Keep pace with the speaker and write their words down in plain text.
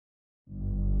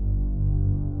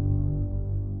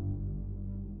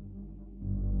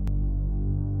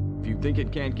think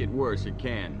it can't get worse, it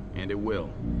can, and it will.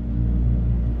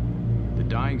 The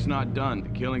dying's not done, the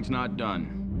killing's not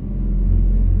done.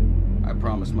 I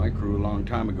promised my crew a long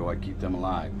time ago I'd keep them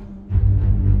alive.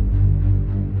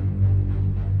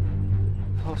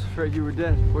 I was afraid you were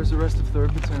dead. Where's the rest of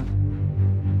 3rd Platoon?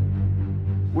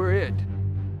 We're it.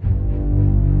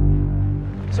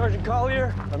 Sergeant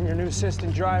Collier, I'm your new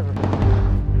assistant driver.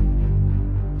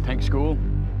 Tank school?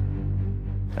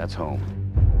 That's home.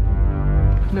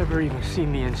 I've never even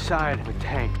seen the inside of a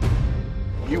tank.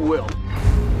 You will.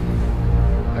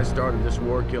 I started this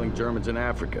war killing Germans in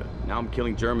Africa. Now I'm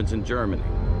killing Germans in Germany.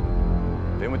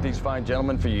 Been with these fine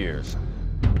gentlemen for years.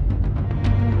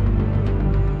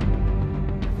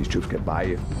 These troops get by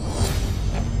you,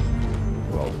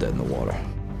 we're all dead in the water.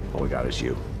 All we got is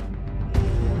you.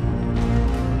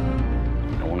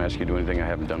 I won't ask you to do anything I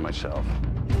haven't done myself.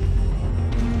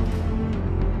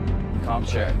 Com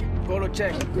check. Photo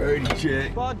check. Grady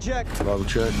check. Bond check. Bubble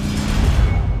check.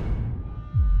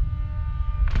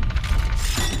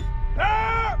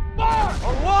 Fire!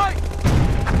 Or what?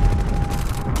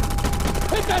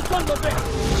 Hit that son of a bitch!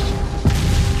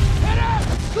 Hit it!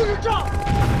 Do your job!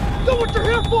 Do what you're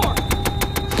here for!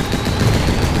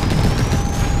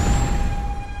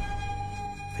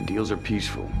 Ideals are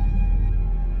peaceful.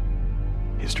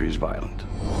 History is violent.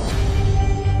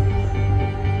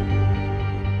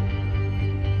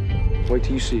 Wait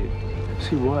till you see it.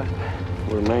 See what?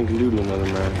 What a man can do to another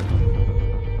man.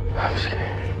 I'm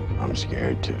scared. I'm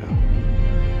scared too.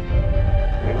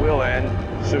 It will end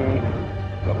soon,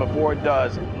 but before it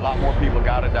does, a lot more people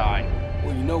gotta die.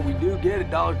 Well, you know we do get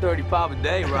 $1.35 a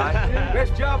day, right?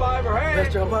 Best job I ever had.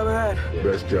 Best job I ever had.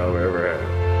 Best job I ever had.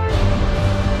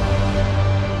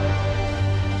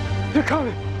 They're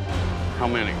coming. How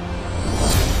many?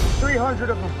 300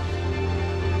 of them.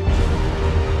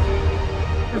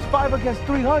 There's 5 against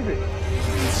 300.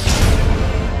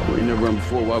 We never run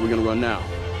before, why are we gonna run now?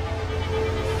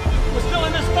 We're still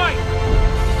in this fight.